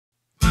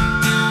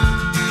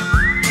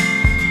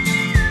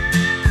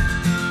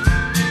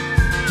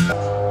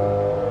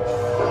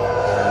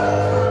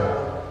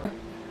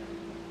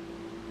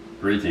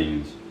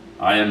Greetings.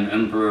 I am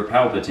Emperor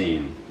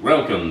Palpatine.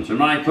 Welcome to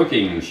my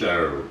cooking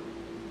show.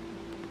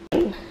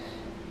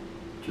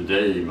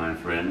 Today, my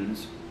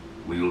friends,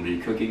 we will be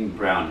cooking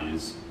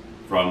brownies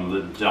from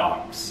the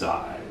dark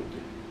side,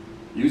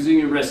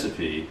 using a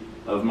recipe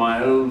of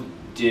my old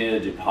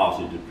dear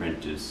departed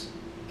apprentice,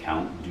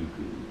 Count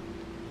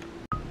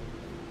Dooku.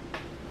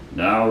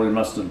 Now we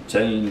must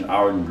obtain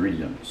our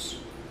ingredients.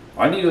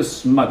 I need a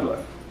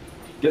smuggler.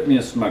 Get me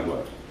a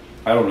smuggler.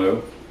 I don't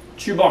know.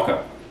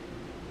 Chewbacca.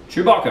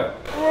 Chewbacca.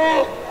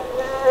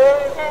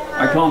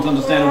 I can't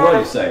understand a word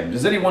he's saying.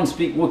 Does anyone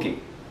speak Wookiee?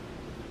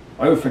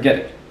 Oh, forget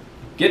it.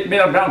 Get me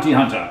a bounty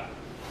hunter.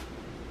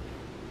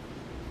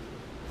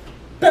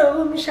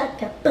 Boom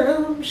shaka,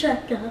 boom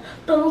shaka,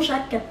 boom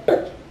shaka,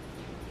 boom.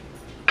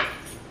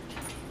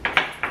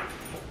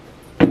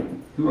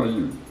 Who are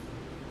you?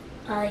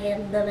 I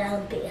am the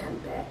bounty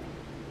hunter.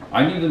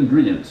 I need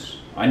ingredients.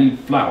 I need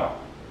flour,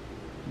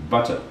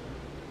 butter,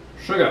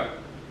 sugar,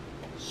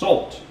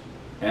 salt,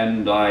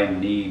 and I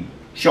need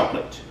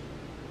chocolate.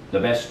 The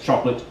best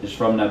chocolate is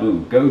from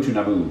Naboo. Go to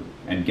Naboo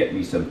and get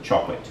me some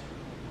chocolate.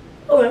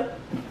 Okay.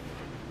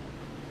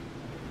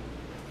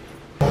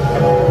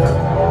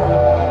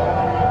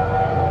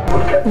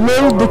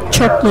 Load the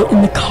chocolate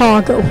in the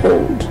cargo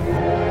hold.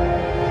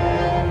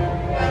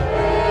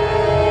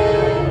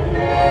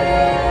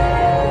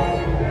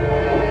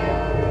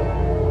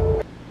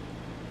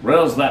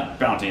 Where's that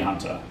bounty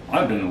hunter?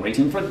 I've been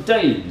waiting for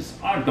days.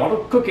 I've got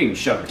a cooking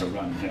show to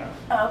run here.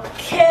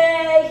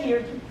 Okay,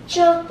 here's the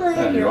chocolate,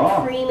 There you your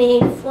are.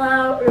 pre-made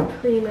flour, or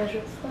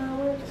pre-measured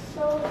flour,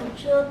 salt, and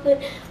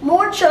chocolate,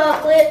 more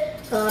chocolate,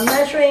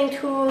 measuring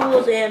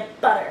tools, and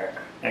butter.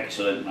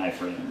 Excellent, my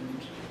friend.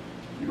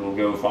 You will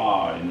go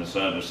far in the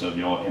service of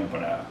your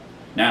emperor.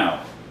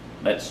 Now,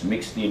 let's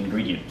mix the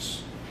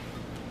ingredients.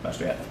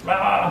 First we add the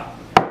flour,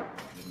 a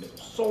little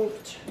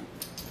salt.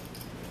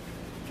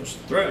 Just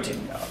throw it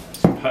in there.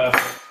 That's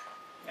perfect.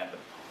 Add the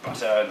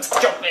butter and the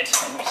chocolate,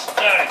 and we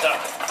stir it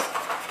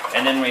up.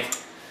 And then we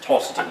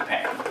toss it in the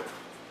pan.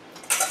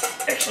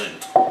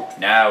 Excellent.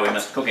 Now we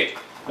must cook it.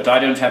 But I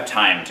don't have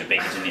time to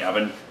bake it in the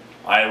oven.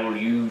 I will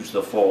use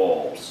the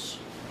Force.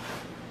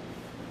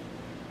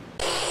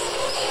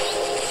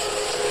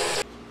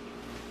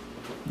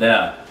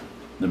 There.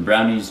 The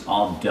brownies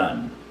are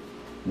done.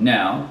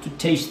 Now to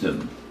taste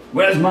them.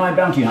 Where's my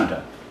bounty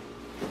hunter?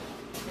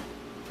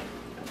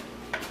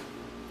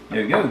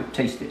 There you go,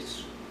 taste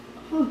this.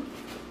 There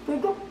you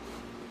go.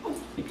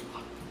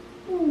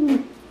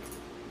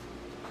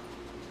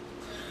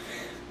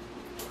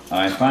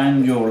 I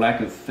find your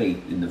lack of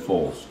faith in the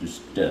Force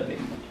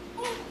disturbing.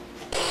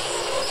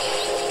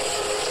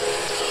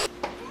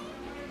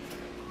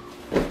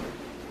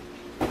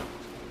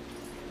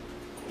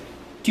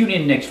 Tune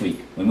in next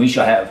week when we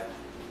shall have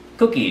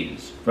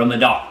cookies from the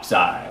dark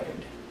side.